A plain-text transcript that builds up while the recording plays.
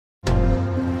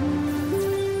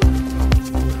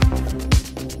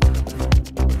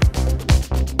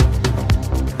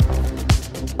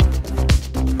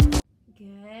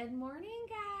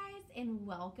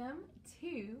welcome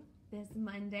to this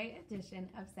Monday edition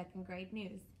of Second Grade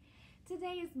News.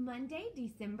 Today is Monday,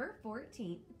 December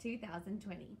 14th,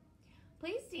 2020.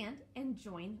 Please stand and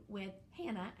join with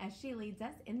Hannah as she leads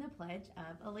us in the Pledge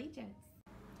of Allegiance.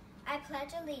 I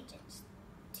pledge allegiance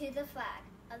to the flag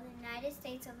of the United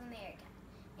States of America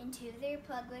and to the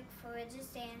republic for which it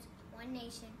stands, one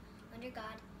nation, under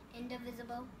God,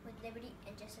 indivisible, with liberty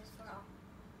and justice for all.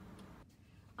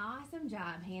 Awesome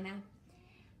job, Hannah.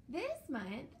 This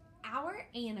month, our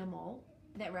animal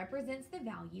that represents the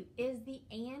value is the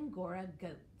Angora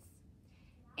goats.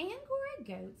 Angora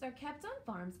goats are kept on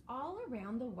farms all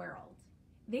around the world.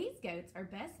 These goats are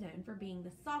best known for being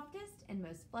the softest and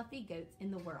most fluffy goats in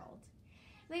the world.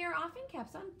 They are often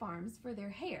kept on farms for their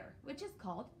hair, which is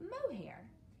called mohair.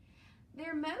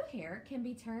 Their mohair can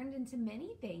be turned into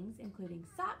many things, including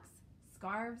socks,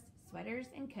 scarves, sweaters,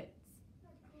 and coats.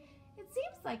 It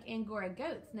seems like Angora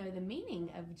goats know the meaning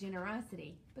of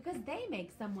generosity because they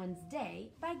make someone's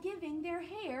day by giving their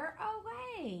hair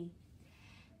away.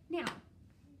 Now,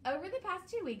 over the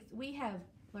past 2 weeks, we have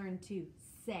learned to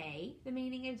say the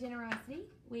meaning of generosity.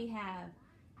 We have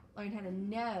learned how to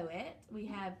know it. We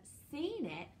have seen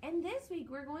it. And this week,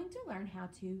 we're going to learn how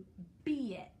to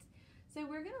be it. So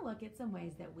we're going to look at some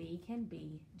ways that we can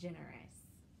be generous.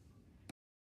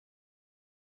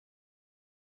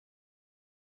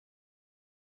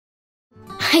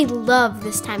 I love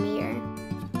this time of year.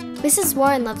 Mrs.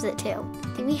 Warren loves it too.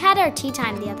 We had our tea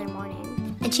time the other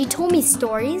morning, and she told me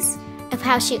stories of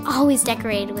how she always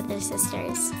decorated with her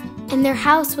sisters. And their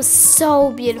house was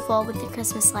so beautiful with the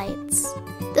Christmas lights.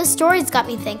 Those stories got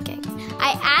me thinking.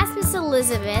 I asked Miss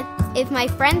Elizabeth if my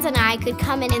friends and I could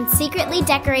come in and secretly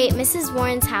decorate Mrs.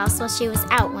 Warren's house while she was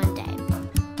out one day.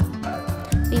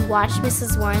 We watched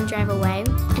Mrs. Warren drive away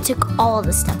and took all of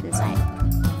the stuff inside.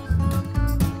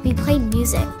 We played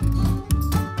music.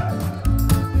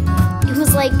 It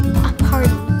was like a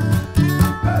party.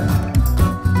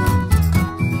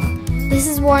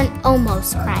 Mrs. Warren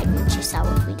almost cried when she saw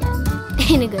what we did,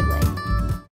 in a good way.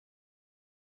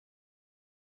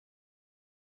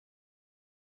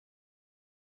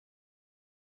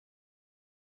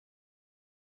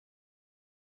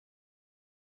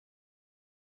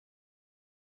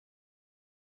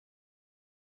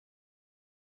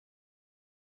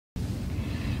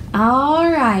 All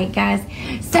right, guys.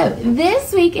 So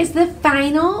this week is the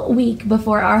final week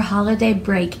before our holiday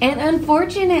break. And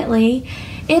unfortunately,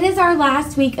 it is our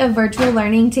last week of virtual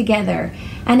learning together.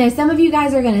 I know some of you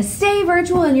guys are going to stay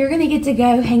virtual and you're going to get to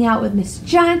go hang out with Miss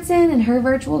Johnson and her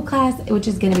virtual class, which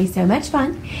is going to be so much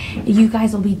fun. You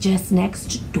guys will be just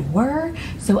next door,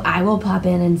 so I will pop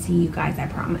in and see you guys, I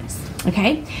promise.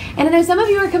 Okay? And I know some of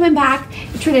you are coming back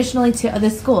traditionally to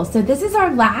the school. So this is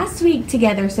our last week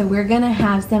together, so we're going to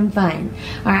have some fun.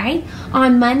 All right?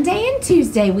 On Monday and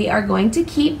Tuesday, we are going to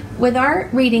keep with our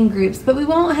reading groups, but we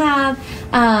won't have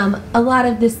a lot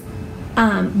of this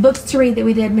books to read that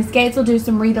we did. Miss Gates will do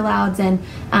some read alouds, and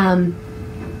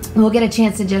we'll get a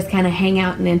chance to just kind of hang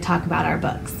out and then talk about our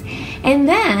books. And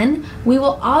then we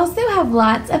will also have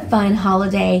lots of fun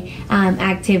holiday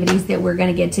activities that we're going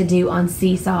to get to do on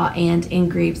Seesaw and in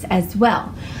groups as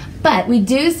well. But we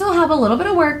do still have a little bit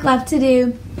of work left to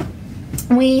do.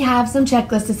 We have some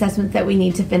checklist assessments that we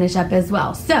need to finish up as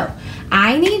well. So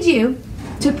I need you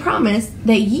to promise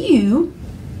that you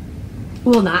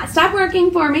will not stop working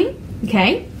for me,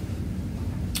 okay?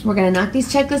 We're going to knock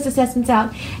these checklist assessments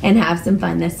out and have some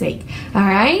fun this week, all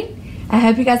right? I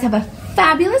hope you guys have a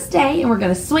fabulous day, and we're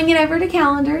going to swing it over to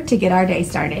calendar to get our day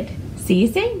started. See you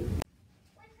soon.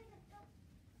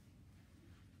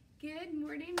 Good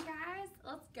morning, guys.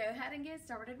 Let's go ahead and get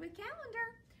started with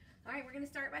calendar. All right, we're going to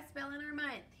start by spelling our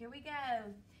month. Here we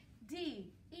go.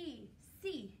 D-E-C-E-M-B-E-R.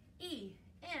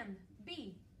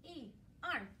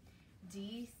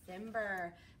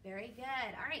 December. Very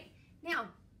good. All right. Now,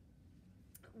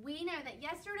 we know that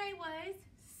yesterday was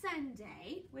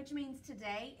Sunday, which means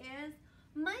today is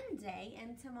Monday,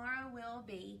 and tomorrow will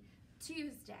be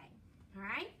Tuesday. All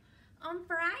right? On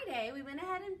Friday, we went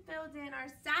ahead and filled in our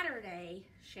Saturday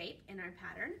shape in our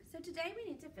pattern. So today we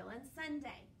need to fill in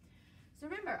Sunday. So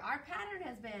remember, our pattern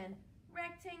has been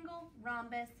rectangle,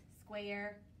 rhombus,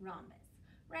 square, rhombus.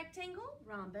 Rectangle,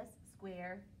 rhombus,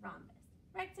 square, rhombus.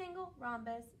 Rectangle,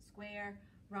 rhombus, square,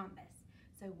 rhombus.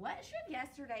 So what should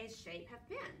yesterday's shape have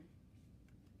been?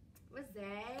 It was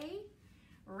a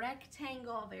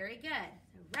rectangle. Very good.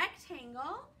 So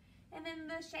rectangle, and then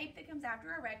the shape that comes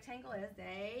after a rectangle is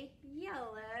a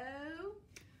yellow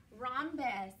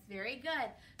rhombus. Very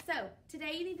good. So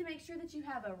today you need to make sure that you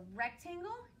have a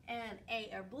rectangle and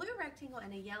a blue rectangle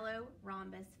and a yellow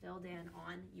rhombus filled in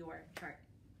on your chart.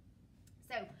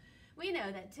 So we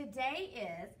know that today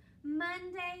is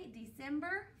Monday,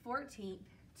 December 14th,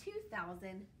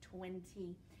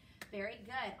 2020. Very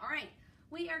good. All right,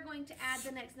 we are going to add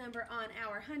the next number on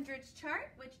our hundreds chart,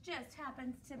 which just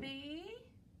happens to be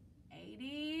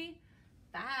 85.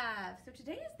 So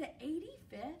today is the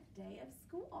 85th day of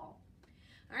school.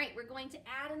 All right, we're going to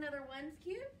add another ones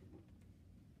cube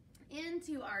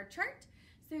into our chart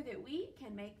so that we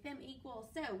can make them equal.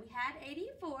 So we had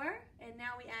 84, and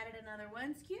now we added another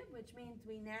ones cube, which means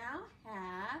we now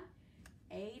have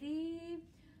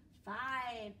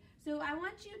 85. So I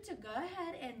want you to go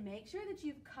ahead and make sure that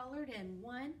you've colored in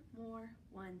one more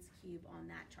ones cube on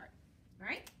that chart. All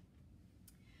right?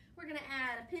 We're going to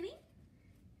add a penny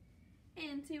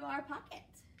into our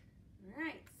pocket. All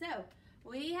right, so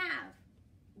we have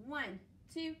 1,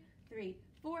 2, 3,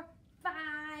 4, 5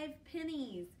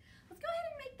 pennies. Let's go ahead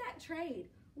and make that trade.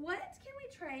 What can we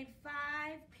trade 5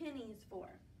 pennies for?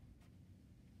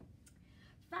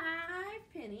 5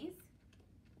 pennies.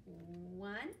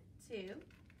 1, 2,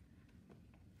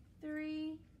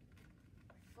 3,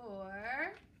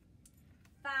 4,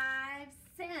 5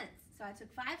 cents. So I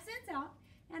took 5 cents out,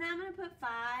 and I'm going to put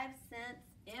 5 cents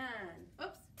in.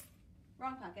 Oops,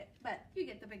 wrong pocket, but you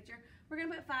get the picture. We're going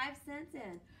to put 5 cents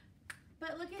in.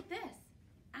 But look at this.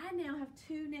 I now have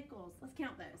 2 nickels. Let's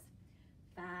count those.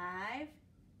 5,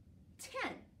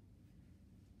 10.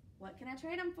 What can I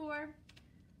trade them for?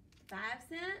 5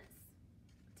 cents,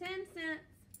 10 cents.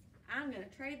 I'm going to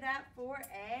trade that for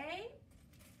a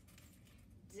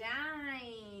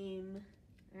dime.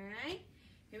 All right,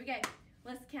 here we go.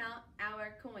 Let's count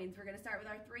our coins. We're going to start with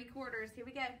our 3 quarters. Here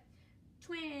we go.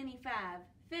 25,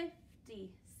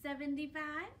 50, 75,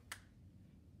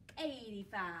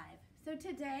 85. So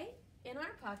today in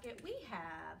our pocket we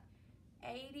have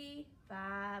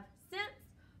 85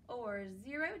 cents or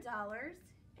 $0.85.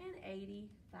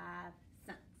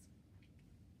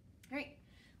 All right,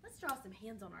 let's draw some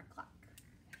hands on our clock.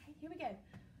 Okay, here we go.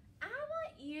 I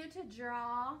want you to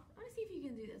draw, I want to see if you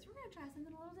can do this. We're going to try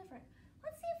something a little different.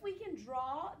 Let's see if we can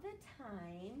draw the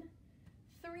time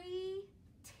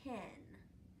 3:10.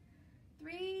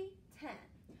 3:10.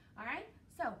 All right,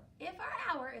 so if our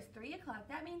hour is 3 o'clock,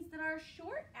 that means that our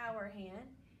short hour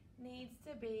hand needs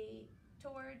to be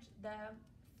towards the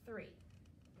 3.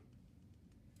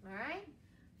 All right,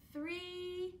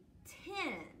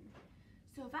 3:10.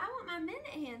 So if I want my minute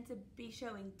hand to be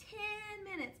showing 10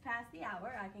 minutes past the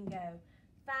hour, I can go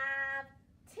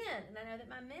 5:10. And I know that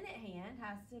my minute hand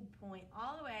has to point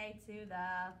all the way to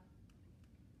the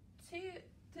 2.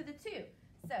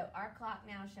 So our clock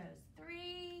now shows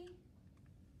 3:10.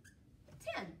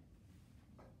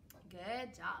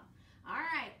 Good job. All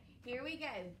right, here we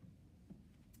go.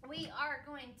 We are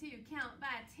going to count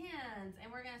by tens, and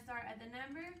we're going to start at the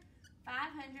number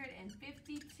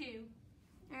 552.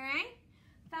 All right?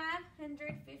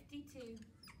 552.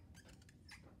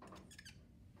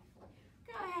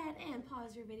 Go ahead and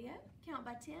pause your video, count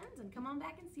by tens, and come on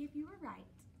back and see if you were right.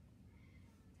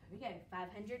 Here we go.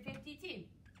 552,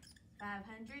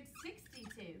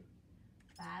 562,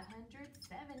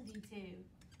 572,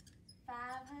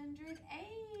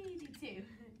 582,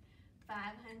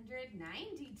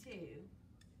 592,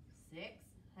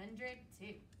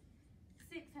 602,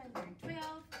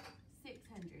 612,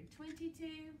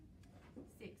 622,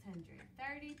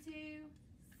 632,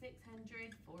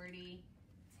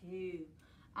 642.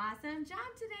 Awesome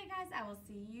job today, guys. I will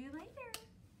see you later.